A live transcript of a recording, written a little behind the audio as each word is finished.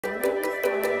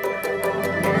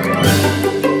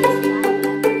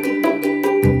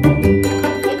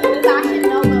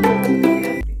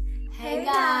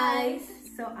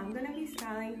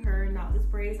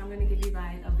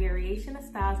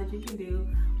can do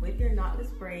with your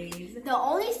knotless braids. The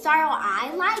only style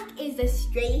I like is the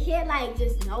straight hair, like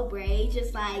just no braids,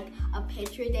 just like a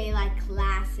picture day, like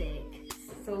classic.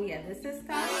 So yeah, this is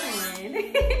style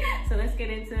 1. So let's get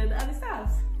into the other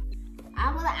styles.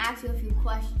 I'm gonna ask you a few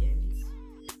questions.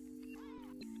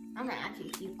 I'm gonna ask you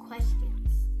a few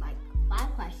questions, like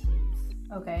 5 questions.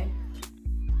 Okay.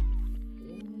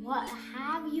 What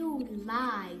have you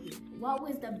lied? What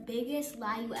was the biggest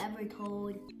lie you ever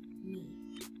told me?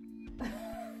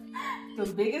 The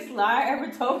biggest lie I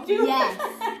ever told you? Yes.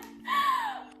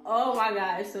 Oh my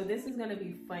gosh, so this is gonna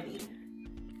be funny.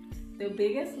 The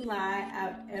biggest lie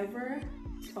I've ever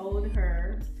told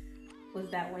her was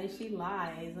that when she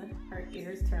lies, her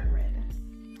ears turn red.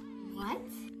 What?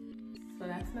 So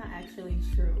that's not actually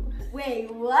true. Wait,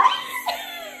 what?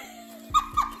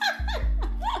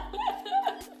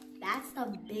 That's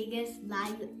the biggest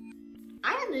lie.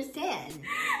 I understand.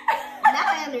 Now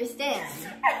I understand.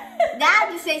 Now I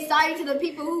have to say sorry to the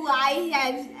people who I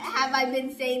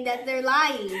been saying that they're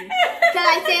lying. Because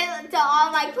I said to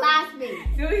all my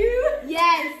classmates. Do you?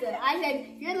 Yes. I said,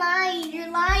 you're lying, you're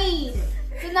lying.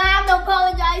 So now I have to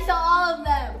apologize to all of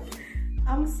them.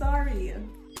 I'm sorry,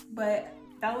 but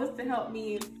that was to help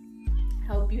you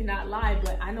not lie.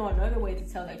 But I know another way to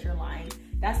tell that you're lying.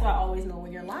 That's why I always know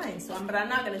when you're lying. But I'm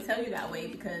not gonna tell you that way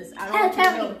because I don't want you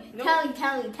to know. Nope.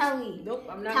 Tell me. Nope,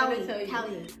 I'm not gonna tell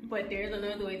you. But there's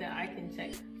another way that I can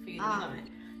check for you to lie.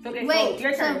 So, okay, wait, so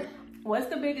your turn. What's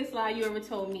the biggest lie you ever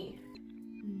told me?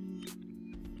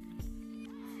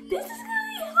 This is gonna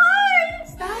be hard.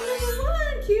 Style number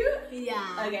 1, cute.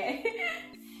 Yeah. Okay.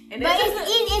 And But it's this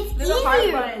easier. is a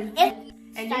hard one.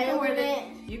 And And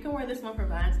you can wear this one for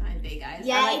Valentine's Day, guys.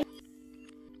 Yeah.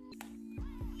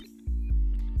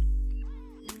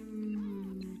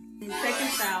 Second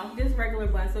style, just regular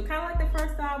buns. So kind of like the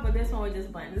first style, but this one with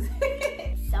just buns.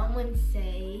 Someone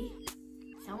said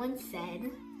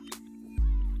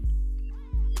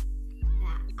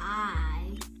that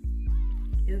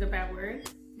Is it a bad word?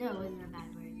 No, it wasn't a bad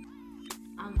word.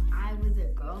 I was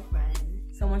a girlfriend.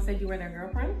 Someone said you were their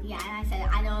girlfriend? Yeah, and I said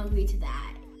I don't agree to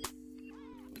that.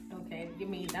 Okay, I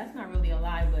mean, that's not really a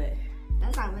lie, but...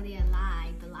 That's not really a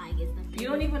lie. The lie is the You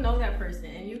don't even know that person,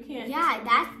 and you can't... Yeah,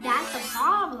 that's the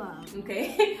problem.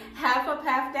 Okay, half up,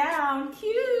 half down.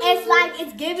 Cute. It's like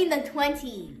it's giving the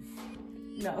 20s.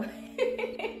 No.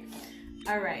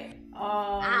 All right.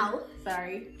 Ow.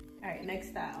 Sorry. All right, next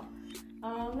style.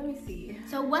 Let me see.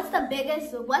 So what's the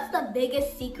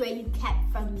biggest secret you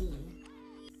kept from me?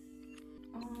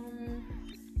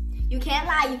 You can't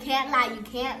lie, you can't lie, you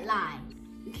can't lie.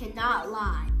 You cannot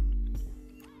lie.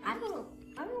 I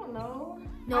don't know.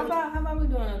 No. How about we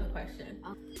do another question?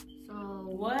 So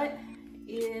what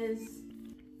is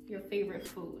your favorite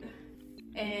food?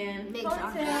 And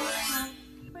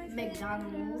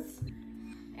McDonald's.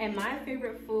 And my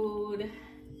favorite food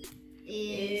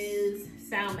is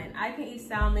salmon. I can eat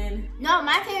salmon. No,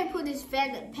 my favorite food is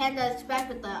Panda Express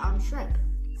with the shrimp.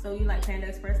 So you like Panda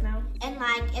Express now? And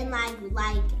I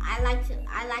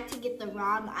like to get the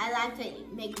ramen. I like to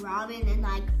make ramen and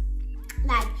like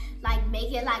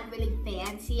make it like really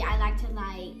fancy. I like to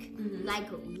lay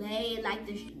like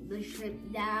the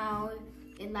shrimp down,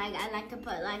 and like I like to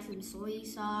put like some soy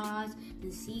sauce, the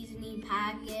seasoning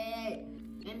packet,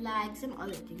 and like some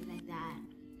other things like that.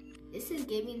 This is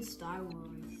giving Star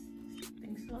Wars.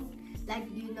 Think so? Like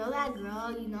you know that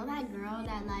girl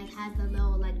that like has the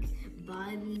little like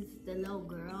buns, the little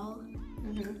girl.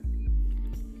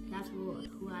 That's who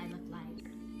I look like.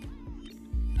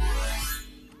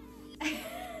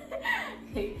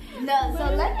 No, so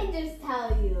let me just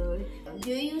tell you.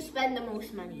 Do you spend the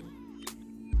most money?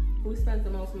 Who spends the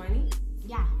most money?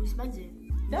 Yeah, who spends it?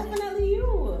 Definitely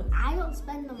you. I don't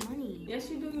spend the money. Yes,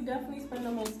 you do. You definitely spend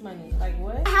the most money. Like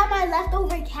what? I have my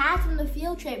leftover cash from the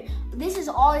field trip. This is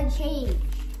all in change.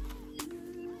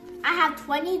 I have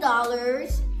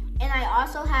 $20, and I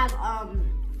also have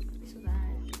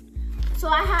so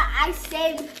I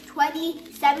saved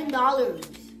 $27.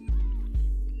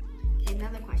 Okay,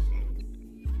 another question.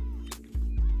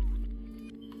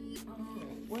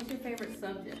 What's your favorite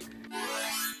subject?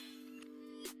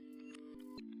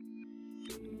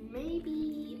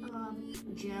 Maybe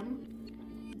gym.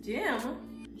 Gym?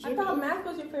 I thought math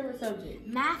was your favorite subject.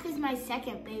 Math is my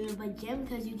second favorite, but gym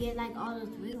because you get like all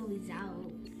those wigglies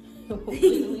out.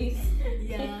 Wigglies?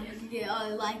 Yeah, you get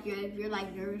all like you're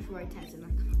like nervous for a test, and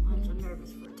like I'm so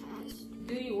nervous for a test.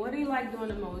 What do you like doing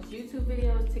the most? YouTube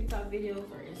videos, TikTok videos,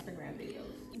 or Instagram videos?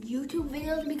 YouTube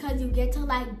videos because you get to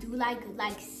like do like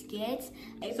skits.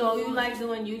 So you like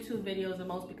doing YouTube videos the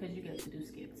most because you get to do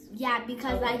skits? Yeah,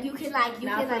 because okay. like you can like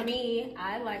now for me,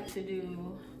 I like to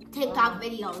do TikTok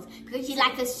videos because she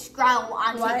likes to scroll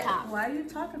on TikTok. Why are you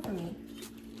talking to me?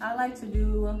 I like to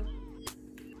do,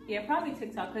 yeah, probably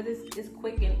TikTok because it's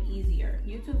quick and easier.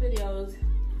 YouTube videos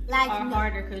are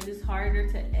harder because it's harder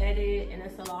to edit and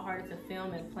it's a lot harder to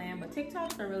film and plan. But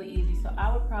TikToks are really easy, so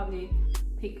I would probably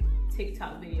pick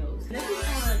TikTok videos. This is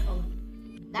kind of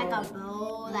like a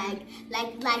bow, like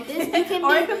this. You can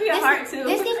or it could be a heart too.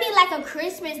 This can be like a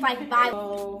Christmas vibe.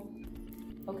 So,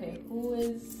 okay, who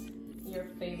is your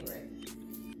favorite?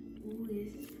 Ooh,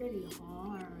 this is pretty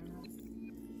hard.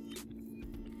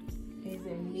 Is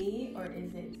it me or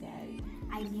is it Daddy?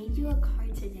 I made you a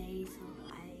card today, so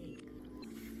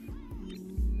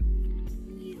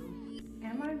you.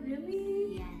 Am I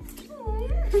really? Yes.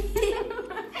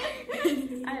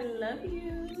 I love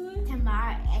you.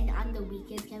 Tomorrow and on the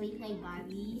weekends, can we play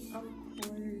Barbies? Of course,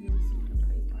 we can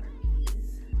play Barbies.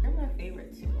 They're my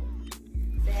favorite too.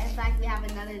 So it's like we have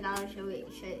another dollar. Should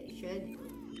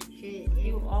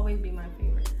you will always be my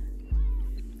favorite.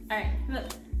 All right, look.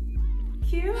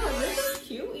 Cute. This is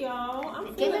cute, y'all.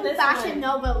 I'm feeling this Fashion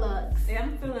one. Nova looks. Yeah,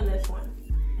 I'm feeling this one.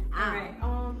 All right.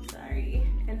 Oh, sorry.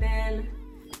 And then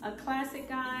a classic,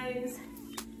 guys.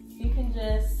 You can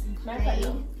just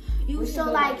you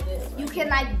can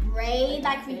like braid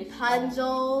like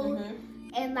Rapunzel,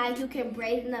 and like you can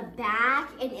braid in the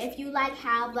back. And if you like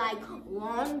have like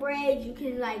long braids, you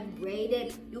can like braid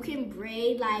it. You can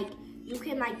braid like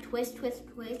twist,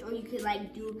 or you can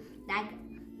like do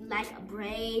like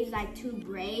braids, like 2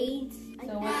 braids. Like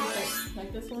so what do you think?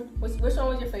 Like this one? Which one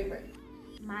was your favorite?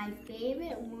 My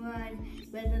favorite one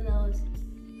were the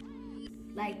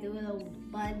little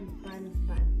buns.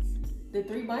 The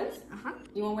 3 buns? Uh-huh.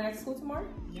 You want to wear that to school tomorrow?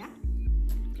 Yeah.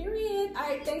 Period. All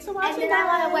right, thanks for watching. And then I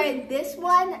want to wear this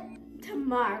one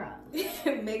tomorrow.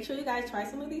 Make sure you guys try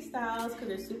some of these styles because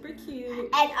they're super cute.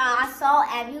 And also,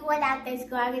 everyone at this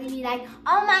school are going to be like,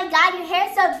 oh my God, your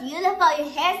hair's so beautiful. Your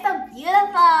hair's so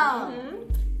beautiful.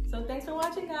 So thanks for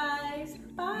watching, guys.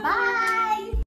 Bye. Bye.